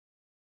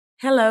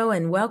Hello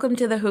and welcome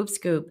to the Hoop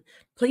Scoop.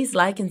 Please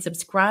like and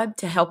subscribe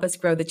to help us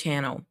grow the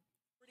channel.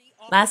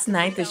 Last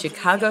night, the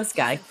Chicago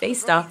Sky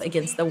faced off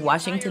against the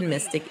Washington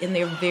Mystic in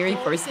their very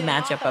first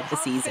matchup of the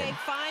season.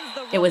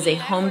 It was a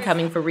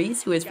homecoming for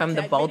Reese, who is from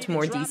the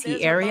Baltimore,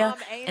 D.C. area,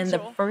 and the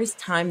first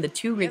time the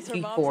two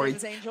rookie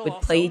forwards would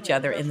play each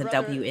other in the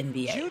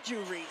WNBA.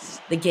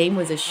 The game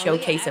was a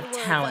showcase of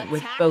talent,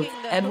 with both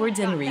Edwards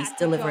and Reese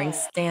delivering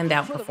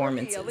standout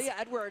performances.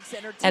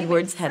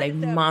 Edwards had a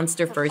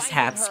monster first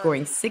half,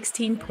 scoring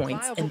 16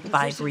 points and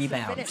 5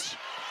 rebounds.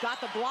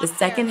 The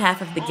second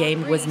half of the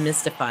game was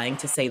mystifying,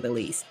 to say the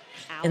least.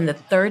 In the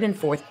third and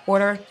fourth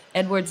quarter,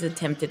 Edwards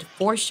attempted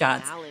 4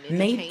 shots,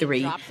 made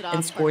 3,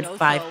 and scored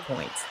 5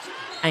 points.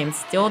 I am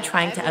still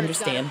trying to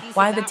understand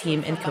why the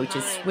team and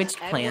coaches switched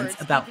plans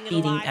about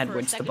feeding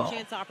Edwards the ball.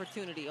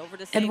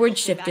 Edwards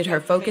shifted her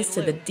focus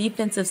to the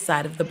defensive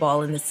side of the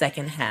ball in the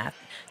second half,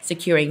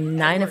 securing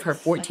 9 of her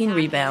 14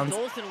 rebounds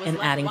and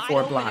adding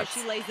 4 blocks.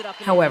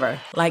 However,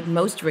 like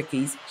most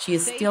rookies, she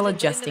is still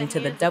adjusting to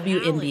the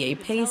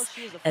WNBA pace,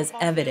 as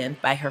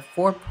evident by her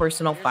 4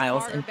 personal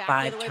fouls and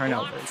 5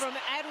 turnovers.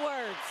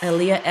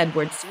 Aaliyah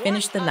Edwards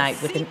finished the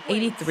night with an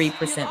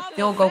 83%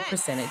 field goal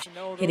percentage,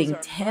 hitting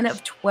 10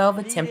 of 12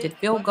 attempted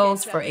field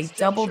goals for a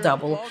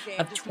double-double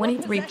of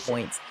 23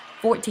 points,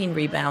 14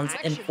 rebounds,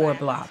 and 4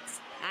 blocks.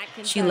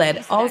 She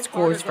led all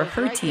scorers for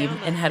her team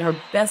and had her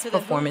best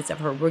performance of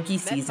her rookie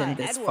season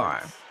this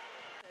far.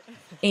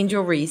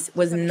 Angel Reese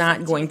was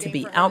not going to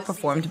be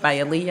outperformed by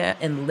Aaliyah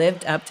and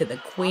lived up to the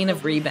queen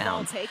of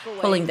rebounds,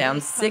 pulling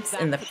down 6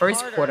 in the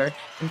first quarter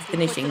and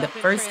finishing the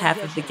first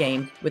half of the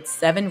game with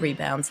 7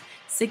 rebounds,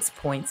 6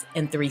 points,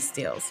 and 3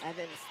 steals.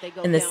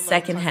 In the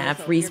second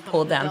half, Reese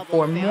pulled down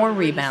 4 more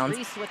rebounds,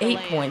 8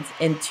 points,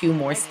 and 2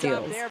 more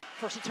steals.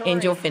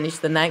 Angel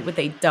finished the night with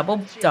a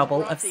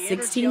double-double of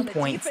 16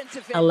 points,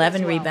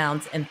 11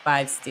 rebounds, and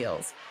 5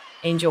 steals.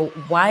 Angel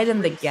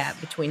widened the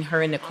gap between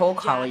her and Nicole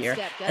Collier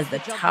as the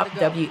top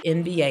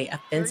WNBA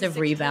offensive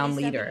rebound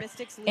leader,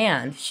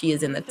 and she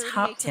is in the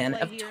top 10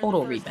 of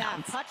total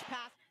rebounds.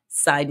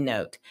 Side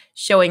note,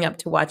 showing up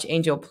to watch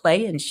Angel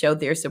play and show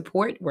their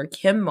support were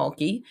Kim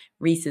Mulkey,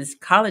 Reese's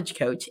college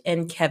coach,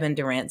 and Kevin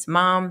Durant's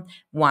mom,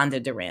 Wanda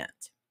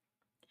Durant.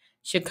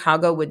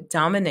 Chicago would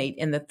dominate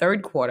in the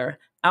third quarter,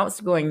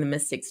 outscoring the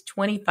Mystics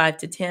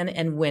 25-10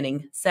 and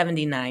winning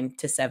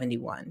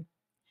 79-71.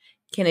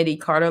 Kennedy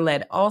Carter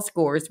led all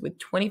scorers with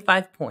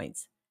 25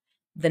 points.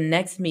 The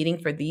next meeting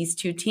for these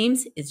two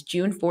teams is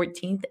June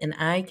 14th, and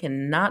I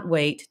cannot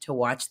wait to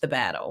watch the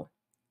battle.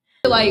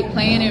 Like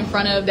playing in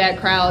front of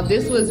that crowd,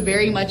 this was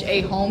very much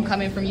a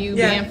homecoming from you,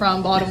 being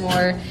from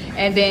Baltimore,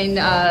 and then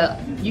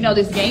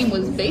this game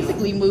was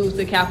basically moved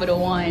to Capital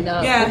One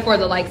for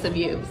the likes of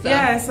you.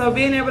 So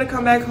being able to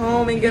come back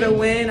home and get a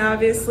win,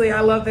 obviously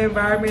I love the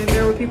environment.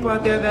 There were people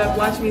out there that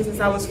watched me since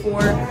I was 4,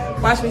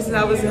 watched me since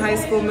I was in high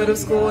school, middle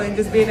school, and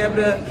just being able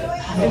to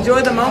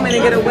enjoy the moment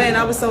and get a win.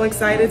 I was so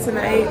excited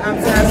tonight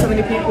to have so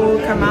many people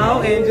come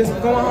out, and just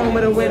going home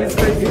with a win is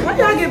crazy. How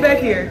y'all get back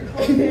here?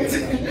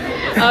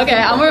 Okay,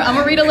 I'm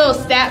gonna read a little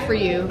stat for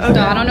you. Okay.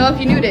 So I don't know if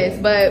you knew this,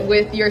 but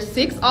with your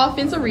 6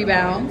 offensive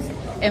rebounds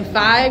and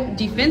 5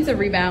 defensive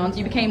rebounds,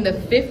 you became the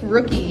 5th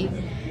rookie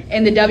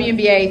in the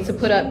WNBA to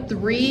put up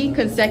 3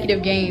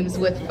 consecutive games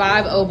with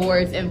 5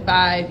 O-boards and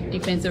 5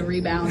 defensive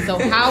rebounds. So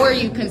how are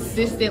you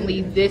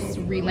consistently this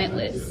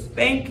relentless?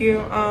 Thank you.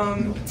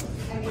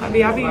 I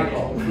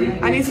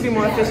need to be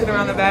more efficient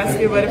around the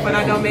basket, but when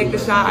I don't make the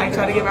shot, I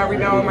try to get my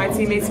rebound with my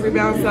teammates'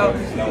 rebound. So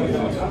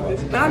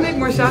when I make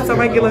more shots, I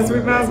might get less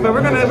rebounds, but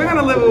we're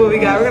gonna live with what we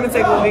got. We're gonna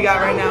take what we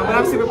got right now. But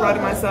I'm super proud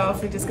of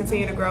myself and just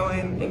continue to grow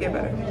and get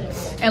better.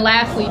 And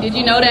lastly, did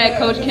you know that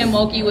Coach Kim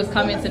Mulkey was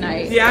coming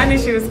tonight? Yeah, I knew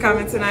she was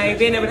coming tonight.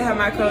 Being able to have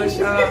my coach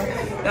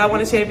that I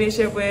won a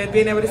championship with,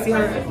 being able to see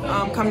her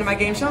come to my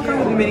game. She don't come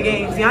to many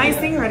games. Yeah, I ain't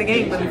seen her at a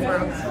game really, for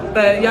real.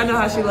 But y'all know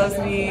how she loves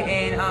me,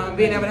 and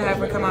being able to have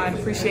her come out and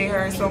appreciate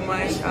her so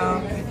much.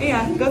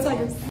 Go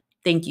Tigers.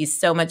 Thank you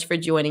so much for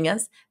joining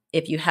us.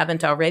 If you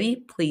haven't already,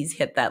 please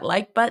hit that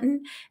like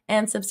button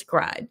and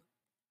subscribe.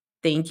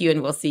 Thank you,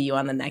 and we'll see you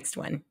on the next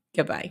one.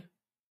 Goodbye.